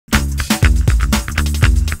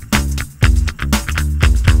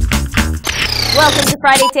Welcome to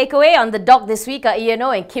Friday Takeaway. On the dock this week are E&O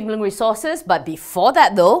and Kim Loong Resources. But before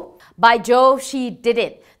that though, by Jove, she did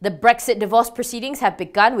it. The Brexit divorce proceedings have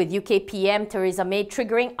begun with UK PM Theresa May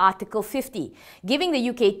triggering Article 50, giving the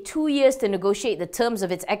UK 2 years to negotiate the terms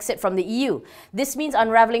of its exit from the EU. This means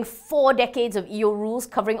unravelling 4 decades of EU rules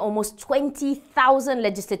covering almost 20,000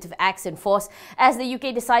 legislative acts in force as the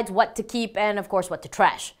UK decides what to keep and, of course, what to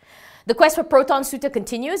trash. The quest for Proton suitor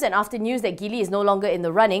continues, and after news that Geely is no longer in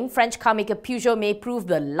the running, French carmaker Peugeot may prove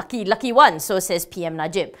the lucky one, so says PM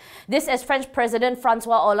Najib. This as French President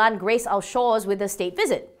Francois Hollande graced our shores with a state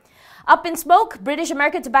visit. Up in smoke, British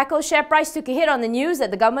American Tobacco share price took a hit on the news that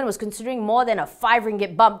the government was considering more than a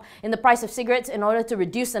ringgit bump in the price of cigarettes in order to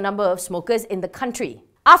reduce the number of smokers in the country.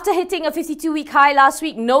 After hitting a 52-week high last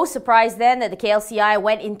week, no surprise then that the KLCI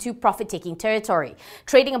went into profit-taking territory,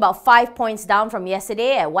 trading about 5 points down from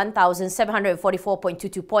yesterday at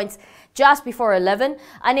 1,744.22 points just before 11,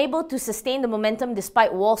 unable to sustain the momentum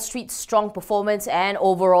despite Wall Street's strong performance and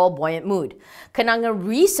overall buoyant mood. Kenanga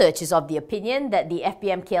Research is of the opinion that the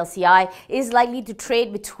FBM KLCI is likely to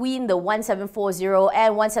trade between the 1740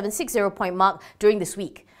 and 1760 point mark during this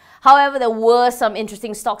week. However, there were some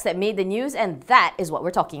interesting stocks that made the news, and that is what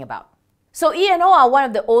we're talking about. So E&O are one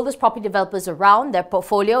of the oldest property developers around. Their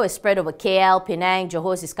portfolio is spread over KL, Penang,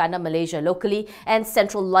 Johor, Iskandar, Malaysia locally, and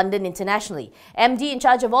central London internationally. MD in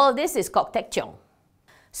charge of all of this is Kok Tek Cheong.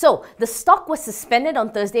 So, the stock was suspended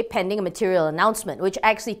on Thursday pending a material announcement, which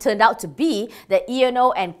actually turned out to be that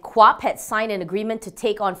E&O and KWAP had signed an agreement to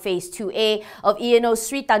take on Phase 2A of E&O's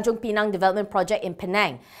Sri Tanjung Pinang development project in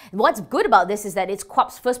Penang. What's good about this is that it's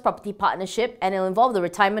KWAP's first property partnership, and it'll involve the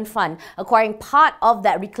retirement fund acquiring part of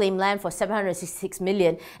that reclaimed land for 766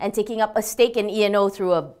 million and taking up a stake in E&O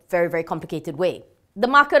through a very complicated way. The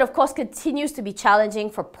market, of course, continues to be challenging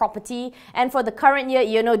for property, and for the current year,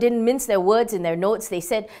 E&O didn't mince their words in their notes. They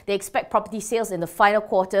said they expect property sales in the final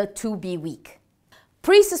quarter to be weak.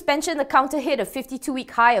 Pre-suspension, the counter hit a 52-week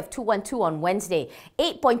high of 212 on Wednesday,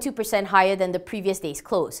 8.2% higher than the previous day's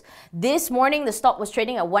close. This morning, the stock was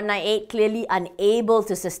trading at 198, clearly unable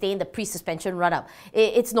to sustain the pre-suspension run-up.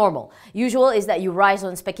 It's normal. Usual is that you rise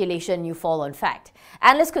on speculation, you fall on fact.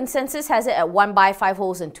 Analyst consensus has it at 1 buy, 5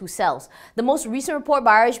 holds and 2 sells. The most recent report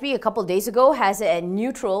by RHB a couple days ago has it at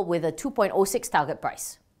neutral with a 2.06 target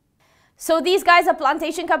price. So these guys are a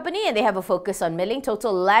plantation company and they have a focus on milling.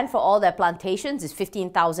 Total land for all their plantations is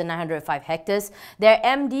 15,905 hectares. Their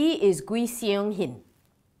MD is Gui Seung Hin.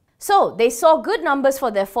 So they saw good numbers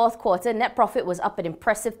for their fourth quarter. Net profit was up an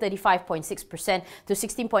impressive 35.6% to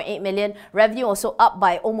 16.8 million. Revenue also up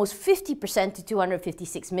by almost 50% to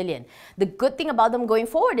 256 million. The good thing about them going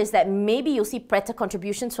forward is that maybe you'll see better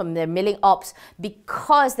contributions from their milling ops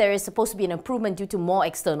because there is supposed to be an improvement due to more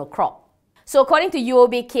external crop. So according to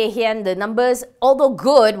UOB Kay Hian, the numbers, although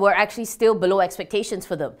good, were actually still below expectations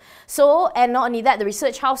for them. So, and not only that, the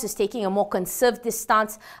research house is taking a more conservative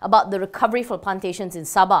stance about the recovery for plantations in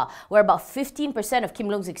Sabah, where about 15% of Kim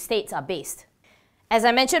Loong's estates are based. As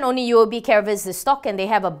I mentioned, only UOB covers the stock and they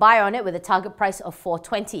have a buy on it with a target price of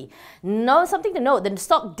 420. Now, something to note, the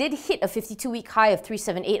stock did hit a 52-week high of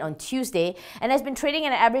 378 on Tuesday and has been trading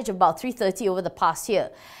at an average of about 330 over the past year.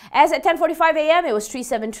 As at 10:45 a.m., it was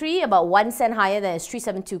 373, about 1 cent higher than its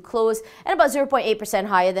 372 close and about 0.8%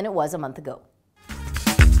 higher than it was a month ago.